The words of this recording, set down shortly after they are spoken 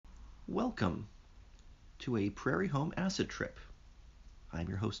Welcome to a Prairie Home Acid Trip. I'm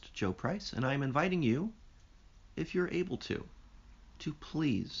your host, Joe Price, and I'm inviting you, if you're able to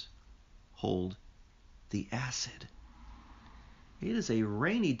please hold the acid. It is a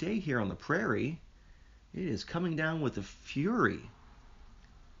rainy day here on the prairie. It is coming down with a fury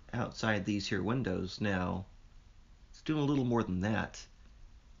outside these here windows. Now, it's doing a little more than that.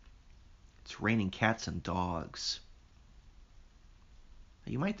 It's raining cats and dogs.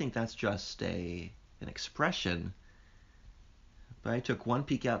 You might think that's just an expression, but I took one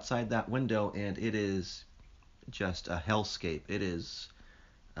peek outside that window and it is just a hellscape. It is,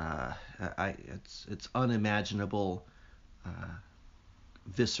 it's unimaginable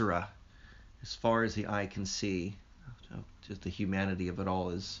viscera as far as the eye can see. Just the humanity of it all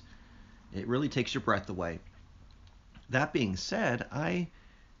it really takes your breath away. That being said, I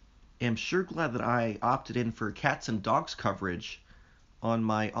am sure glad that I opted in for cats and dogs coverage on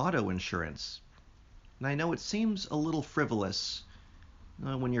my auto insurance. And I know it seems a little frivolous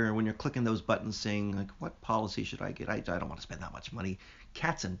when you're clicking those buttons saying, like, what policy should I get? I don't want to spend that much money.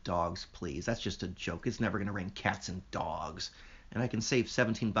 Cats and dogs, please. That's just a joke. It's never going to rain cats and dogs. And I can save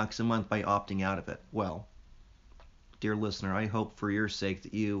 $17 a month by opting out of it. Well, dear listener, I hope for your sake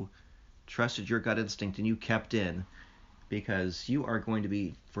that you trusted your gut instinct and you kept in, because you are going to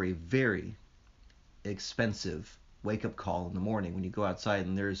be for a very expensive wake-up call in the morning when you go outside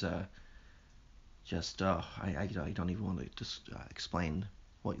and there's I don't even want to just explain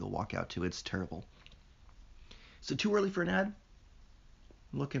what you'll walk out to. It's terrible. Is it too early for an ad?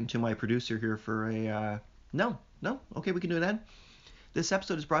 I'm looking to my producer here for a no. Okay, we can do an ad. This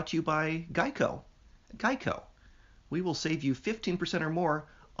episode is brought to you by Geico. We will save you 15% or more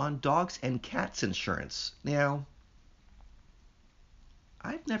on dogs and cats insurance. Now,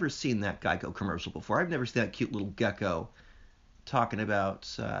 I've never seen that Geico commercial before. I've never seen that cute little gecko talking about,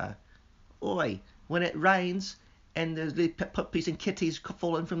 oi, when it rains and the puppies and kitties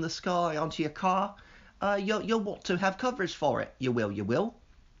falling from the sky onto your car, you'll want to have coverage for it. You will.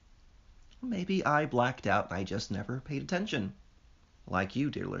 Maybe I blacked out and I just never paid attention. Like you,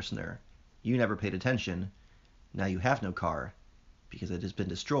 dear listener. You never paid attention. Now you have no car because it has been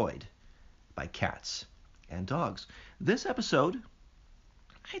destroyed by cats and dogs. This episode,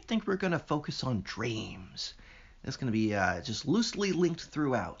 I think we're going to focus on dreams. It's going to be just loosely linked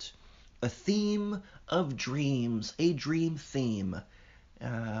throughout. A theme of dreams, a dream theme.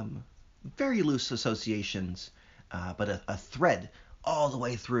 Very loose associations, but a thread all the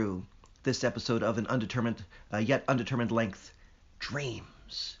way through this episode of an undetermined, yet undetermined length,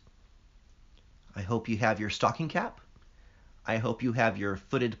 dreams. I hope you have your stocking cap. I hope you have your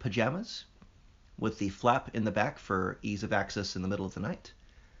footed pajamas with the flap in the back for ease of access in the middle of the night.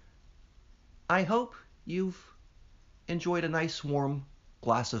 I hope you've enjoyed a nice warm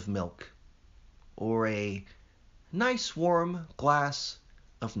glass of milk or a nice warm glass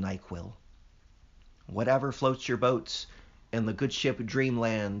of NyQuil. Whatever floats your boats in the good ship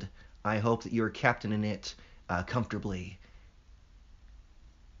Dreamland, I hope that you're captaining it comfortably.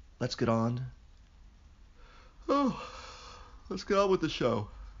 Let's get on. Let's get on with the show.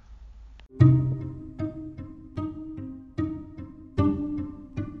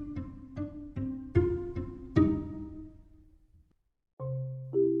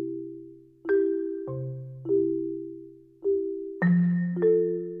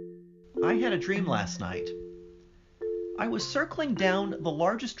 I had a dream last night. I was circling down the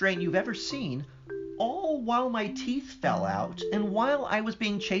largest drain you've ever seen, all while my teeth fell out and while I was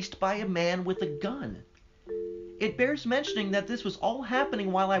being chased by a man with a gun. It bears mentioning that this was all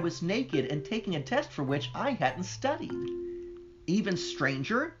happening while I was naked and taking a test for which I hadn't studied. Even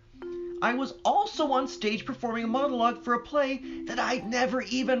stranger, I was also on stage performing a monologue for a play that I'd never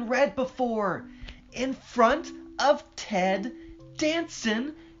even read before, in front of Ted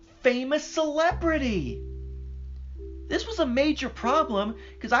Danson, famous celebrity. This was a major problem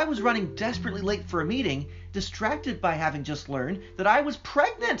because I was running desperately late for a meeting, distracted by having just learned that I was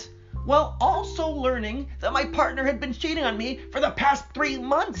pregnant, while also learning that my partner had been cheating on me for the past 3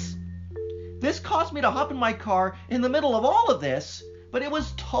 months. This caused me to hop in my car in the middle of all of this, but it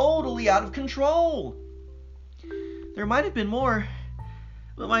was totally out of control. There might have been more,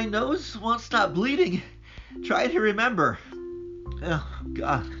 but my nose won't stop bleeding. Try to remember. Oh,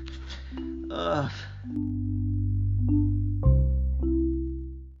 God.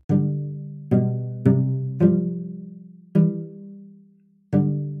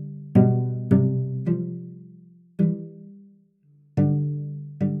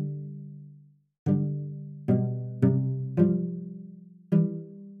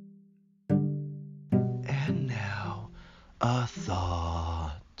 And now, a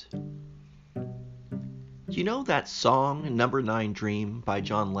thought. Do you know that song, Number 9 Dream, by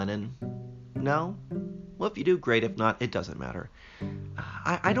John Lennon? No? Well, if you do, great. If not, it doesn't matter.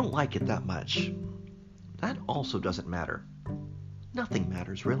 I don't like it that much. That also doesn't matter. Nothing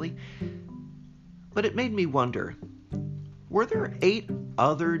matters, really. But it made me wonder, were there 8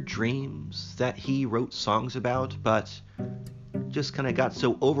 other dreams that he wrote songs about, but just kind of got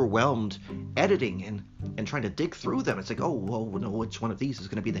so overwhelmed editing and trying to dig through them? It's like, oh, well, no, which one of these is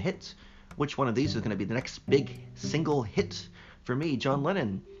going to be the hit? Which one of these is going to be the next big single hit for me, John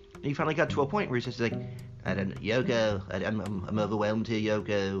Lennon? And he finally got to a point where he's just like, I don't know, Yoko, I'm overwhelmed here,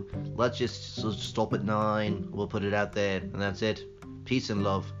 Yoko. Let's just stop at 9. We'll put it out there, and that's it. Peace and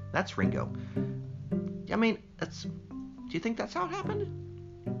love. That's Ringo. I mean, do you think that's how it happened?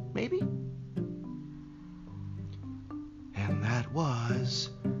 Maybe? And that was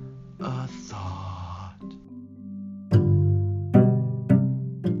a thought.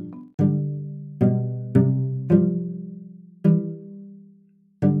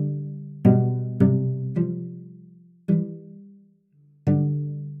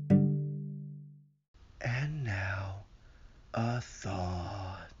 And now, a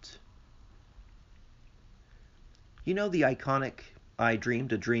thought. You know the iconic I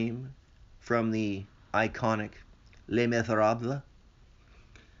Dreamed a Dream from the iconic Les Miserables?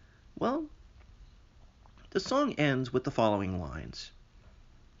 Well, the song ends with the following lines.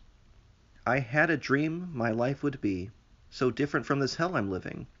 I had a dream my life would be, so different from this hell I'm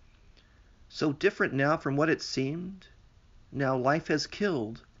living. So different now from what it seemed. Now life has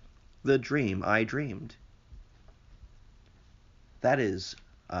killed the dream I dreamed. That is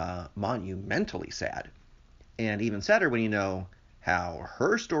monumentally sad. And even sadder when you know how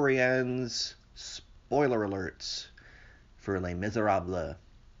her story ends. Spoiler alerts for Les Miserables.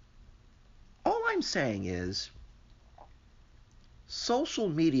 All I'm saying is, social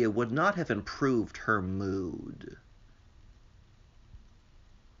media would not have improved her mood.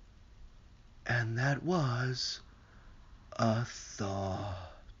 And that was a thought.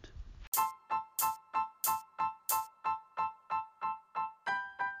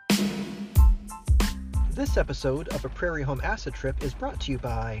 This episode of A Prairie Home Acid Trip is brought to you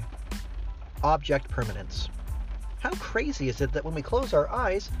by Object Permanence. How crazy is it that when we close our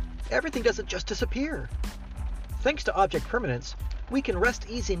eyes, everything doesn't just disappear? Thanks to Object Permanence, we can rest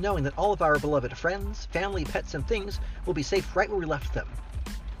easy knowing that all of our beloved friends, family, pets, and things will be safe right where we left them.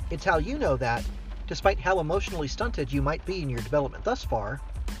 It's how you know that, despite how emotionally stunted you might be in your development thus far,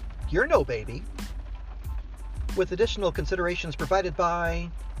 you're no baby. With additional considerations provided by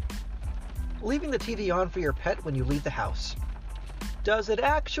leaving the TV on for your pet when you leave the house. Does it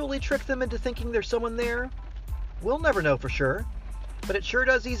actually trick them into thinking there's someone there? We'll never know for sure, but it sure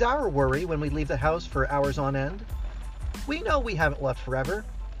does ease our worry when we leave the house for hours on end. We know we haven't left forever,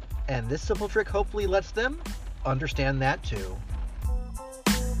 and this simple trick hopefully lets them understand that too.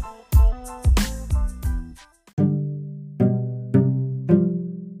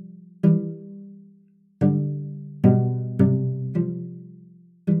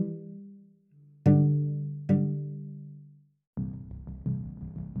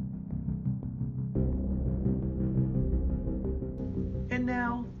 And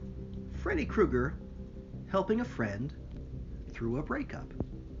now, Freddy Krueger helping a friend through a breakup.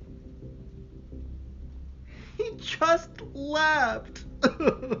 He just left.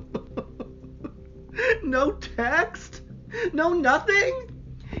 No text? No nothing?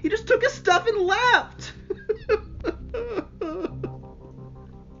 He just took his stuff and left.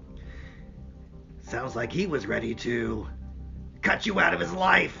 Sounds like he was ready to cut you out of his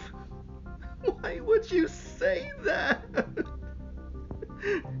life. Why would you say that?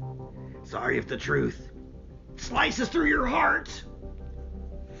 Sorry if the truth slices through your heart.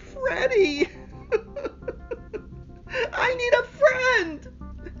 Freddy! I need a friend!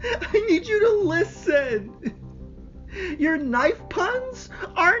 I need you to listen! Your knife puns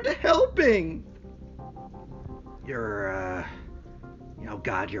aren't helping!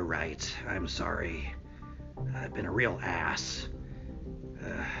 God, you're right. I'm sorry. I've been a real ass.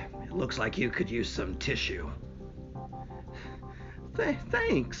 It looks like you could use some tissue.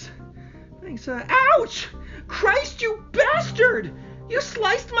 Thanks. Ouch! Christ, you bastard! You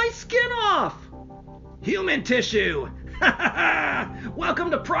sliced my skin off! Human tissue! Welcome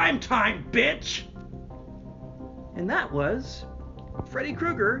to prime time, bitch! And that was Freddy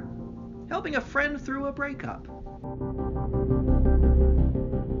Krueger helping a friend through a breakup.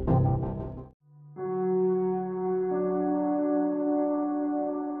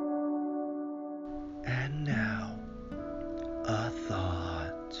 And now, a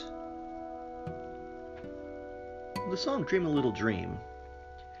thought. The song Dream a Little Dream,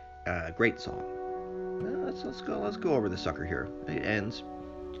 great song. Let's go over the sucker here. It ends.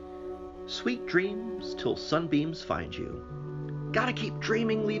 Sweet dreams till sunbeams find you. Gotta keep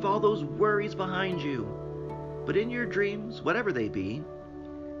dreaming, leave all those worries behind you. But in your dreams, whatever they be,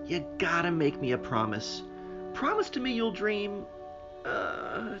 you gotta make me a promise. Promise to me you'll dream,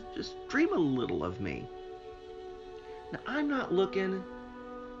 just dream a little of me. Now, I'm not looking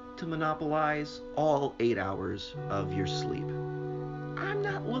to monopolize all 8 hours of your sleep. I'm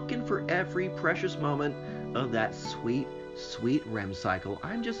not looking for every precious moment of that sweet, sweet REM cycle.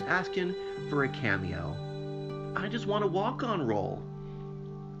 I'm just asking for a cameo. I just want a walk-on role.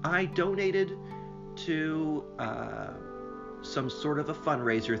 I donated to some sort of a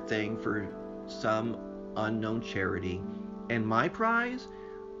fundraiser thing for some unknown charity, and my prize,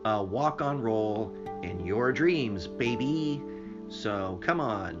 a walk-on role in your dreams, baby. So come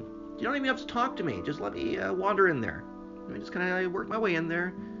on, you don't even have to talk to me. Just let me wander in there. Let me just kind of work my way in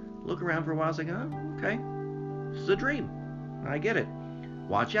there, look around for a while. I was like, oh, okay, this is a dream. I get it.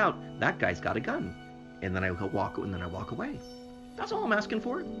 Watch out, that guy's got a gun. And then I walk away. That's all I'm asking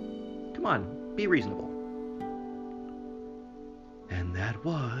for. Come on, be reasonable. And that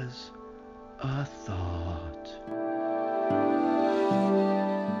was a thought.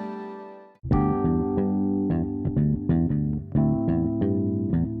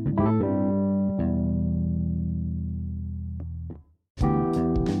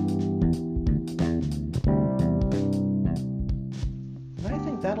 And I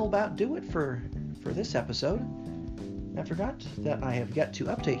think that'll about do it for this episode. I forgot that I have yet to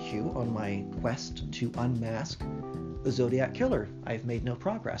update you on my quest to unmask the Zodiac Killer. I've made no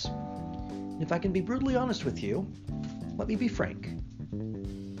progress. And if I can be brutally honest with you, let me be frank.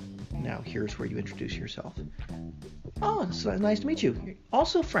 Now, here's where you introduce yourself. Oh, it's nice to meet you.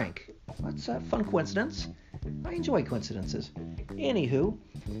 Also Frank. That's a fun coincidence. I enjoy coincidences. Anywho,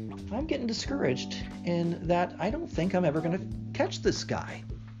 I'm getting discouraged in that I don't think I'm ever going to catch this guy.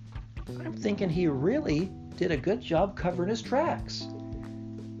 I'm thinking he really did a good job covering his tracks.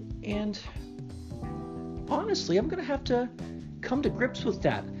 And honestly, I'm going to have to come to grips with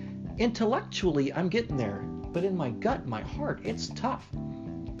that. Intellectually, I'm getting there, but in my gut, my heart, it's tough.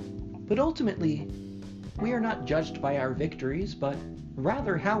 But ultimately, we are not judged by our victories, but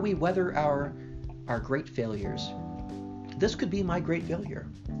rather how we weather our great failures. This could be my great failure.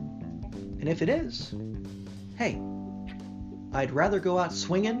 And if it is, hey, I'd rather go out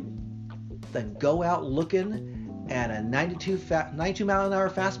swinging than go out looking at a 92 mile an hour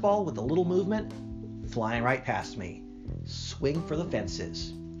fastball with a little movement flying right past me. Swing for the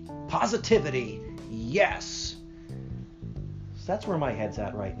fences. Positivity, yes. So that's where my head's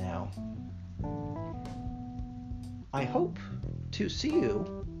at right now. I hope to see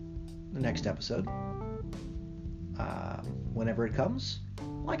you in the next episode. Whenever it comes.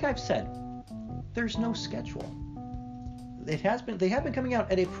 Like I've said, there's no schedule. They have been coming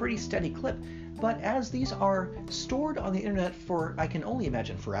out at a pretty steady clip, but as these are stored on the internet for, I can only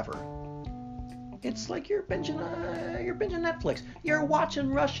imagine, forever. It's like you're binging Netflix. You're watching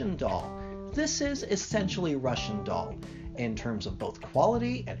Russian Doll. This is essentially Russian Doll in terms of both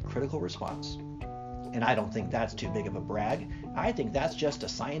quality and critical response. And I don't think that's too big of a brag. I think that's just a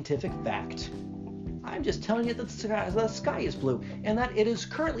scientific fact. I'm just telling you that the sky is blue and that it is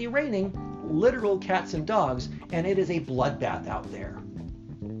currently raining literal cats and dogs, and it is a bloodbath out there.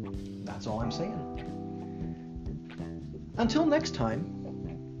 That's all I'm saying. Until next time,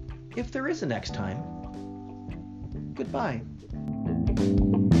 if there is a next time, goodbye.